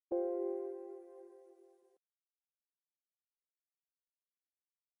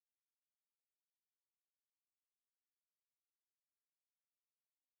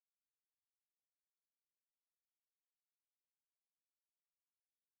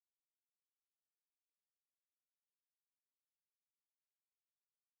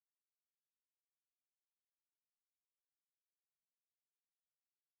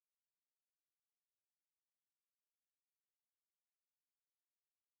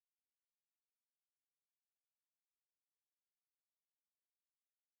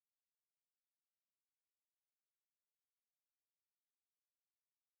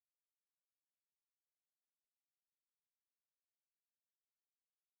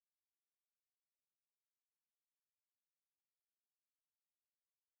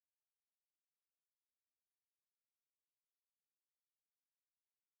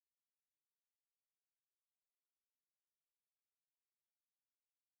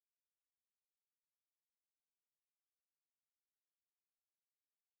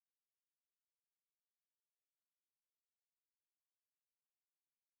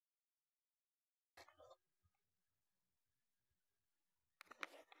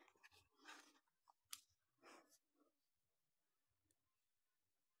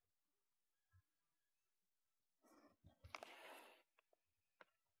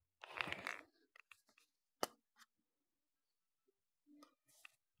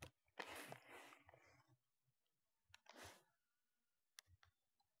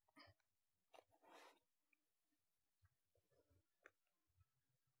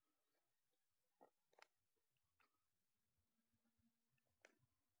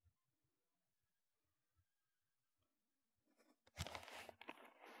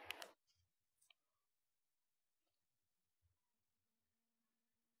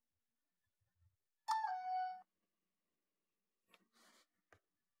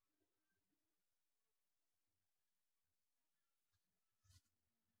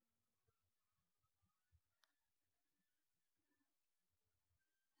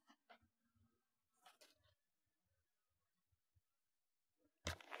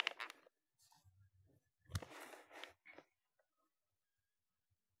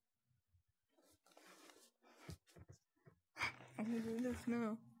gonna do this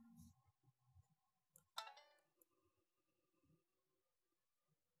now.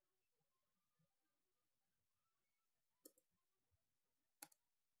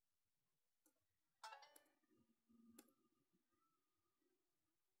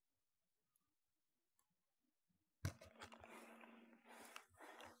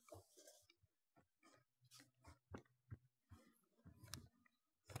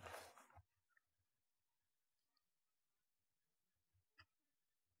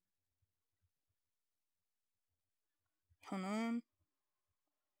 Hold on.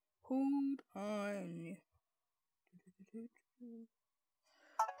 Hold on.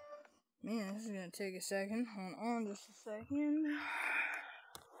 Man, this is gonna take a second. Hold on just a second.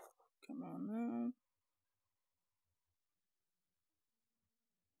 Come on now.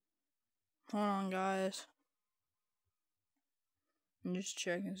 Hold on, guys. I'm just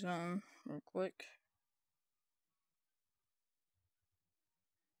checking something real quick.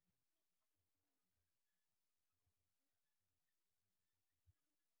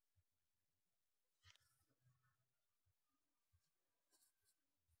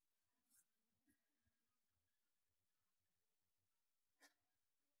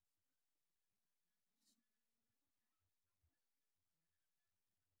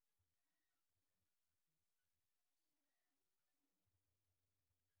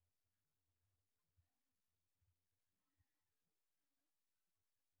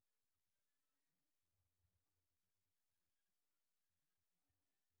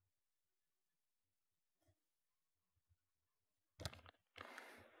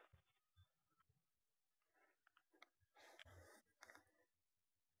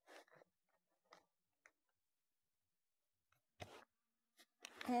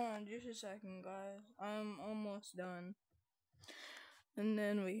 Hold on just a second, guys. I'm almost done. And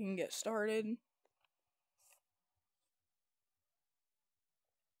then we can get started.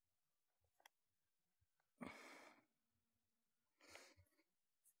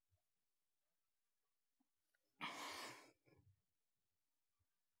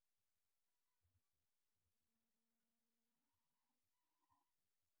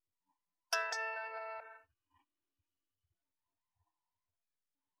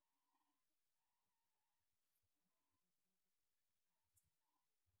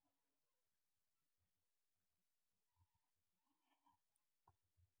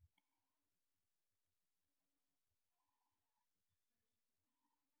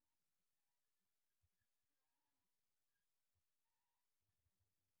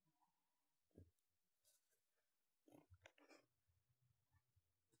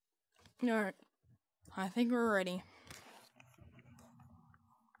 Alright. I think we're ready.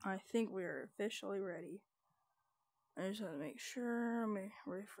 I think we are officially ready. I just have to make sure. Let me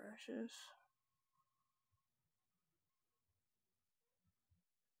refresh this.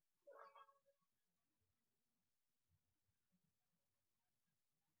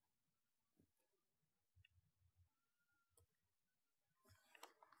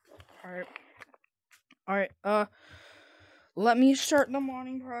 Alright, let me start the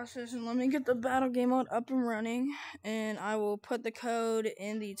modding process and let me get the battle game mode up and running, and I will put the code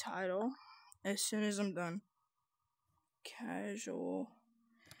in the title as soon as I'm done. Casual.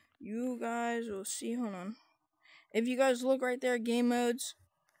 You guys will see, hold on. If you guys look right there, game modes,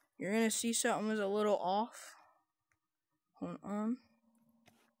 you're gonna see something is a little off. Hold on.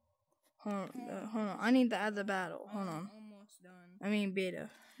 Hold on. I need to add the battle. Hold on. Almost done. I mean beta.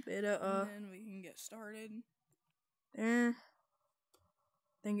 And then we can get started. There.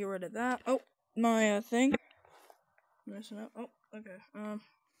 Then get rid of that. Oh, my thing. Messing up. Oh, okay.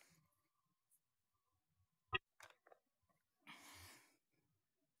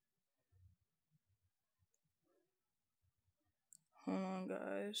 Hold on,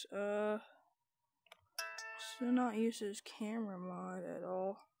 guys. Still not use this camera mod at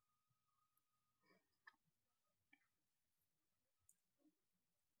all.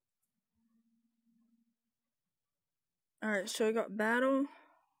 Alright, so I got battle.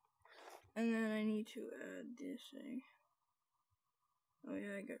 And then I need to add this thing. Oh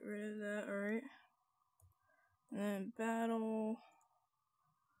yeah, I got rid of that, alright. And then battle.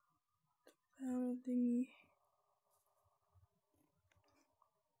 Battle thingy.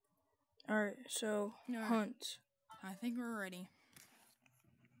 Alright, so hunt. I think we're ready.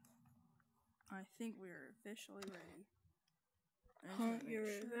 I think we are officially ready. Hunt, get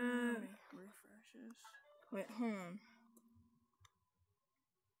rid of that. Refresh this. Wait, hold on.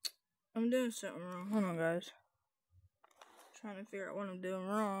 I'm doing something wrong. Hold on, guys. Trying to figure out what I'm doing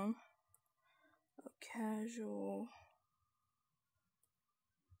wrong. Oh, casual.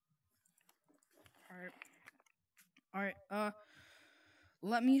 Alright.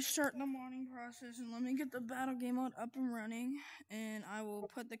 let me start the modding process and let me get the battle game mode up and running, and I will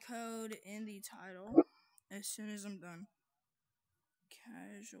put the code in the title as soon as I'm done.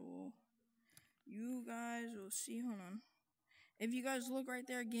 Casual. You guys will see, hold on. If you guys look right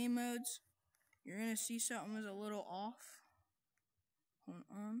there, game modes, you're gonna see something is a little off. Hold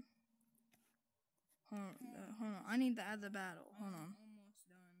on. Hold on. I need to add the battle. Hold on.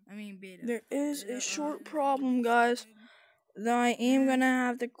 I mean beta. There is a short problem, guys, that I am gonna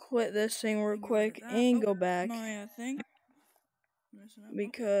have to quit this thing real quick and go back. My thing.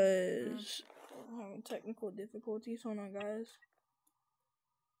 Because I'm having technical difficulties. Hold on, guys.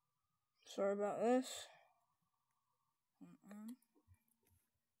 Sorry about this. Hold on.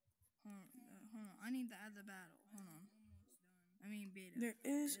 Hold on. I need to add the battle. Hold on. I mean beta. There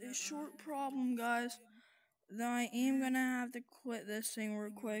is a short problem, guys, that I am gonna have to quit this thing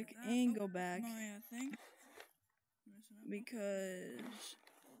real quick and go back. Because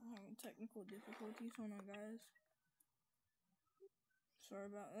I'm having technical difficulties. Hold on, guys. Sorry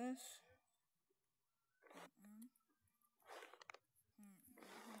about this.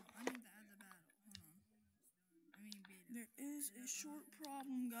 I need to add the battle. Hold on. I mean beta. There is a short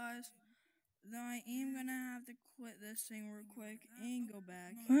problem, guys, that I am gonna have to quit this thing real quick and go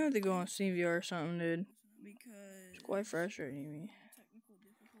back. I have to go on CVR or something, dude. Because it's quite frustrating me. Technical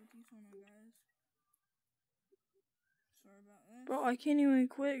difficulties. Hold on, guys. Sorry about this. Bro, I can't even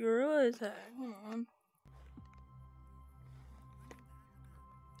quit Gorilla Attack. Hold on.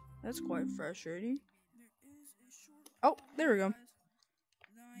 That's quite frustrating. Oh, there we go.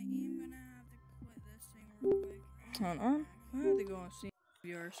 Hold on. I have to go on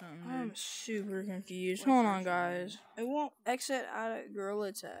CVR or something. I'm super confused. Hold on, guys. It won't exit out of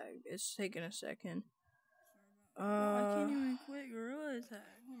Gorilla Tag. It's taking a second. I can't even quit Gorilla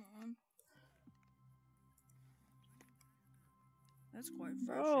Tag. Hold on. That's quite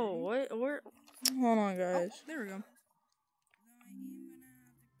frustrating. Bro, what? Where? Hold on, guys. Oh, there we go.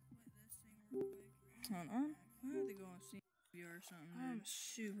 Hold on. I have to go on CVR or something. I'm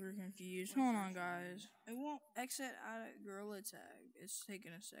super confused. Hold on, guys. It won't exit out of Gorilla Tag. It's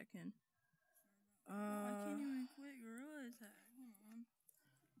taking a second. I can't even quit Gorilla Tag.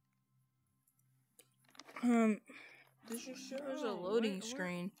 This just shows a loading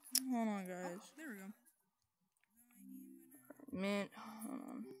screen. Hold on, guys. Oh, there we go. Man, hold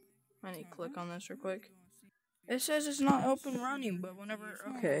on. I need to click on this real quick. It says it's not open running, but whenever.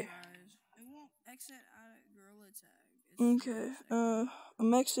 Okay. Okay.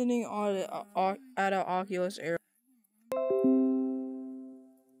 I'm exiting out of Oculus Air.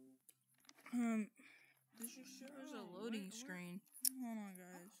 This just shows a loading screen. Hold on,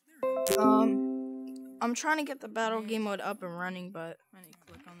 guys. I'm trying to get the battle game mode up and running, but I need to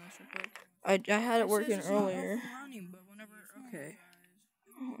click on this real quick. I had it working earlier. Okay.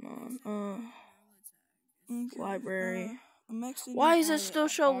 Hold on. Okay. Library. Why is it still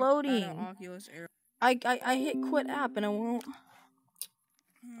show loading? I hit quit app and it won't.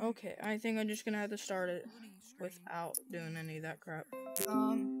 Okay, I think I'm just gonna have to start it without doing any of that crap.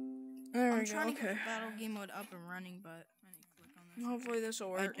 There we go. Trying to get the battle game mode up and running, but hopefully this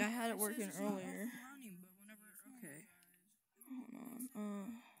will work. I had it working earlier. Okay. Hold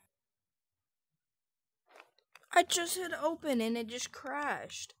on. I just hit open and it just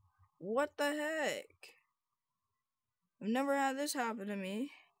crashed. What the heck? I've never had this happen to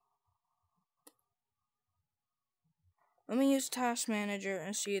me. Let me use Task Manager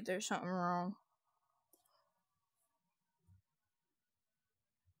and see if there's something wrong.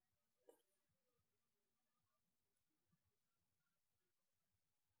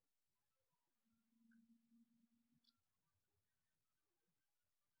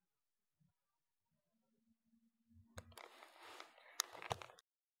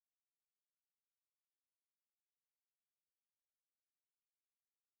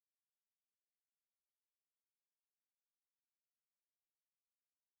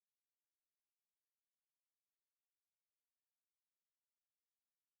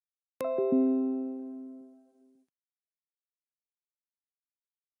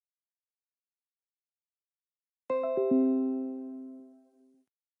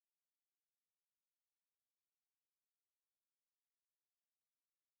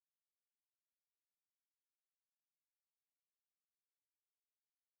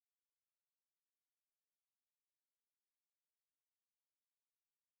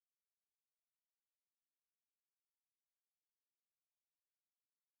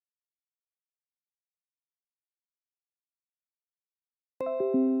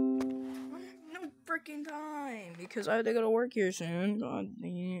 No freaking time because I have to go to work here soon. God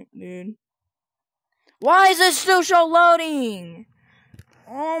dang it, dude. Why is it still show loading?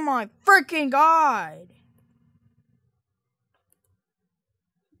 Oh my freaking god!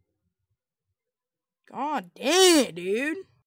 God dang it, dude!